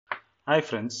Hi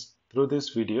friends, through this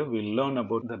video we'll learn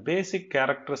about the basic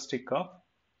characteristic of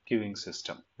queuing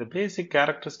system. The basic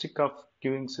characteristic of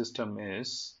queuing system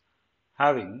is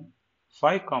having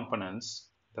 5 components.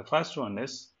 The first one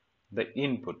is the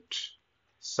input,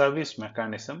 service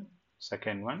mechanism,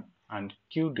 second one, and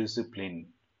queue discipline.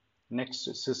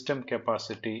 Next, system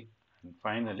capacity, and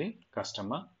finally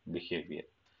customer behavior.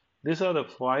 These are the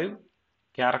 5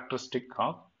 characteristics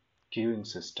of queuing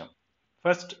system.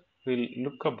 First, we'll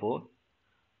look about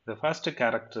the first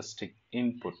characteristic,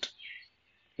 input.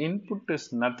 Input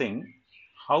is nothing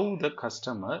how the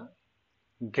customer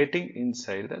getting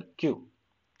inside the queue,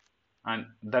 and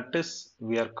that is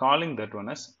we are calling that one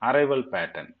as arrival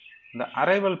pattern. The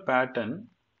arrival pattern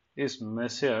is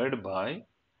measured by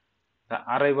the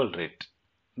arrival rate.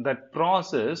 That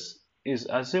process is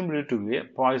assumed to be a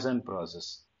Poisson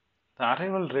process. The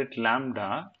arrival rate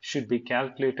lambda should be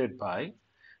calculated by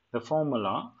the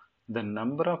formula the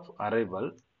number of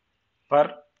arrival per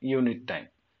unit time.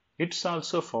 It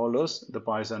also follows the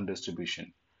Poisson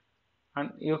distribution.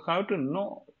 And you have to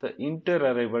know the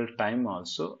inter-arrival time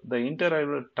also. The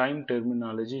inter-arrival time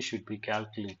terminology should be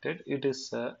calculated. It is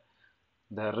the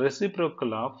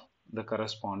reciprocal of the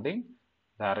corresponding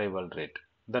the arrival rate.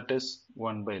 That is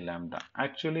 1 by lambda.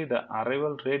 Actually, the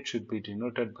arrival rate should be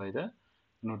denoted by the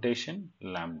notation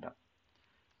lambda.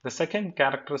 The second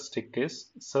characteristic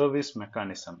is service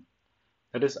mechanism.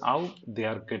 That is how they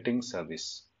are getting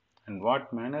service and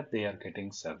what manner they are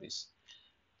getting service.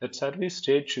 That service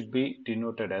state should be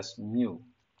denoted as mu,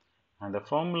 and the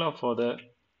formula for the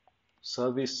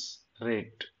service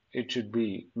rate, it should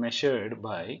be measured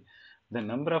by the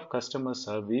number of customers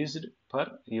serviced per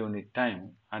unit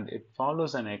time, and it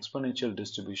follows an exponential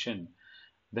distribution.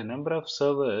 The number of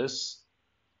servers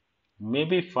may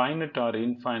be finite or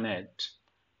infinite.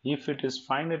 If it is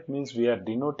finite means we are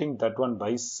denoting that one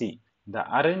by C. The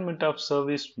arrangement of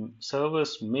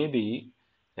servers may be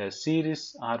a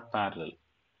series or parallel.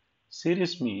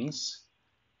 Series means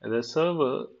the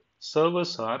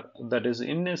servers are, that is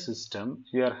in a system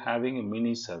you are having a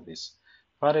mini service.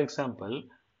 For example,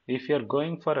 if you are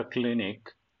going for a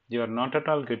clinic, you are not at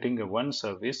all getting a one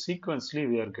service. Sequentially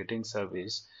we are getting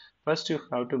service. First you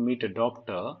have to meet a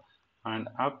doctor, and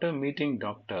after meeting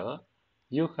doctor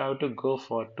you have to go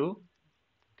for to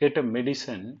get a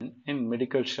medicine in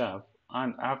medical shop,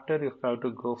 and after you have to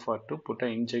go for to put an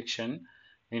injection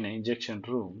in an injection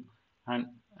room,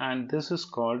 and this is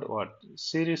called what?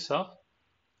 Series of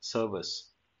servers.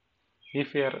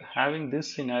 If you are having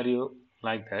this scenario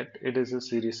like that, it is a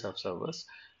series of servers.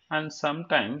 And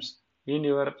sometimes in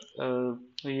your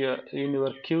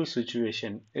queue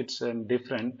situation, it's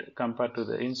different compared to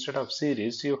the, instead of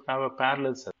series you have a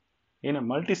parallel server. In a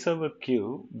multi-server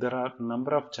queue there are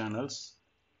number of channels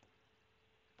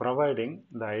providing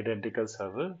the identical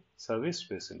service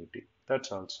facility.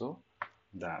 That's also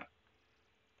there.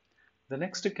 The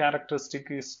next characteristic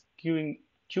is queue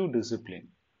discipline.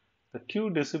 The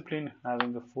queue discipline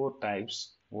having the 4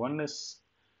 types. One is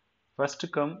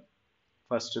first come,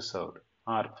 first served,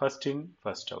 or first in,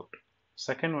 first out.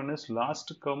 Second one is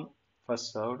last come,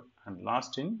 first served, and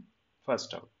last in,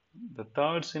 first out. The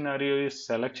third scenario is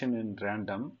selection in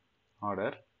random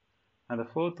order, and the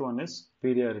fourth one is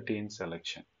priority in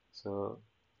selection. So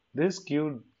this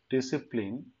queue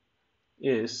discipline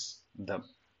is the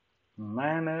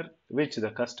manner which the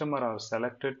customer are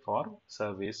selected for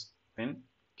service when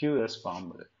queue is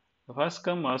formed. First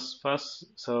come first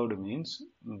served means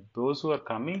those who are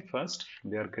coming first,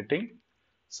 they are getting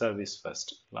service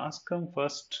first. Last come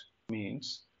first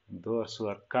means those who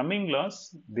are coming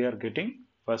last, they are getting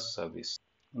first service.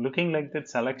 Looking like that,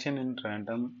 selection in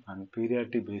random and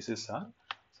priority basis are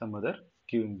some other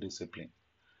queuing discipline.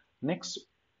 Next,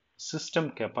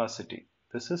 system capacity.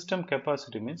 The system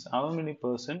capacity means how many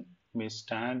person may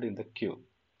stand in the queue,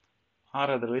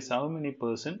 or otherwise how many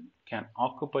person can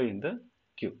occupy in the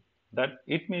queue. That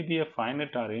it may be a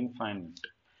finite or infinite.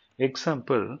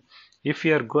 Example, if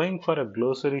you are going for a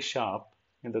grocery shop,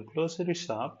 in the grocery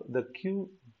shop the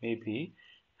queue may be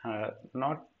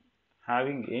not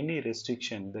having any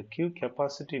restriction. The queue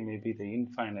capacity may be the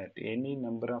infinite. Any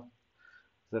number of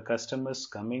the customers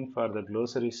coming for the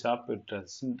grocery shop,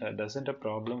 it doesn't a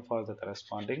problem for the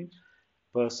corresponding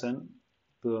person,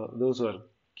 those who are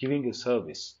giving a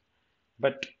service.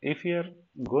 But if you are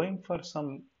going for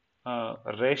some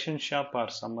ration shop or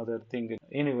some other thing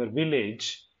in your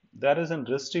village, there is a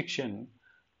restriction.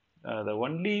 The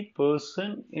only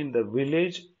person in the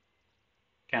village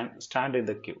can stand in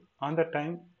the queue. On the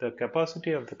time, the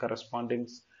capacity of the corresponding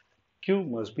queue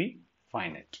must be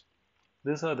finite.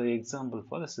 These are the example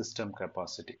for the system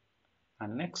capacity.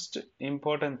 And next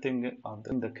important thing of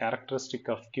the characteristic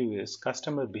of queue is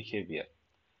customer behavior.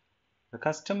 The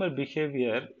customer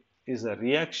behavior is a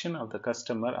reaction of the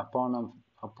customer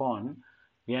upon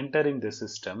entering the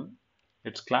system.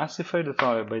 It's classified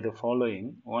by the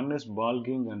following. One is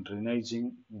balking and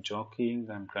reneging, jockeying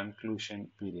and conclusion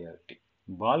priority.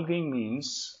 Balking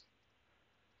means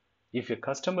if a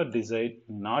customer decides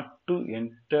not to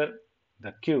enter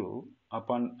the queue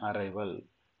upon arrival,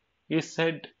 is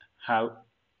said have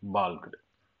balked.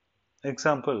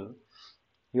 Example,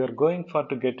 you are going for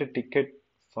to get a ticket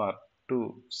for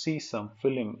to see some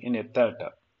film in a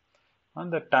theater. On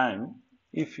the time,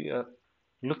 if you are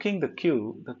looking the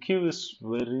queue is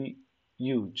very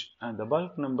huge and the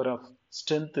bulk number of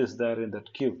strength is there in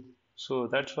that queue. So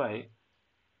that's why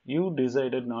you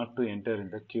decided not to enter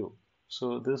in the queue.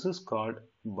 So this is called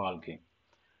balking.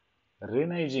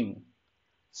 Reneging.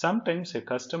 Sometimes a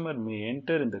customer may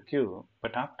enter in the queue,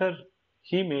 but after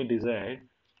he may decide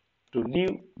to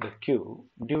leave the queue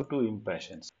due to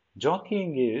impatience.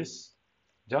 Jockeying is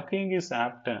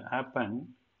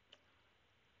happen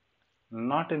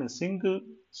not in a single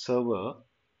server.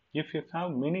 If you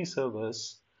have many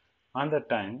servers on the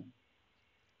time,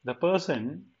 the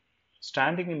person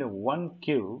standing in a one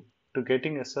queue to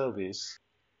getting a service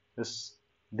is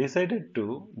decided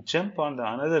to jump on the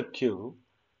another queue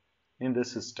in the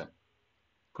system.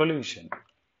 Collusion.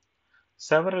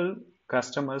 Several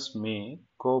customers may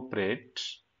cooperate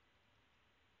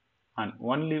and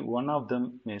only one of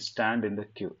them may stand in the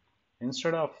queue.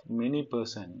 Instead of many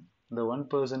person, the one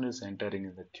person is entering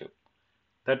in the queue.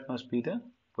 That must be the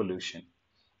pollution.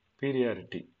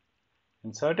 Priority.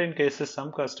 In certain cases,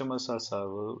 some customers are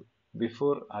served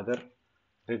before other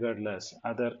regardless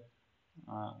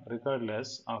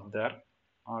of their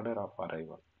order of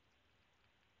arrival.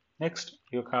 Next,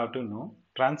 you have to know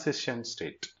transition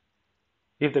state.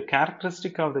 If the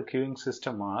characteristic of the queuing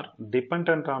system are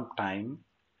dependent on time,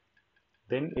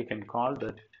 then we can call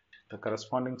that the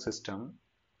corresponding system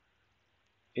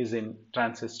is in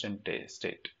transition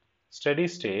state. Steady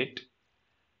state,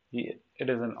 it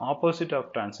is an opposite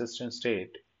of transition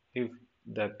state. If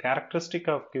the characteristic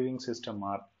of queuing system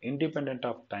are independent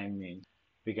of time means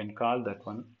we can call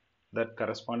that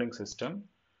corresponding system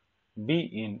be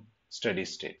in steady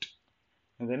state.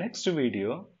 In the next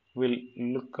video, we'll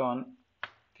look on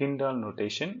Tyndall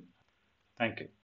notation. Thank you.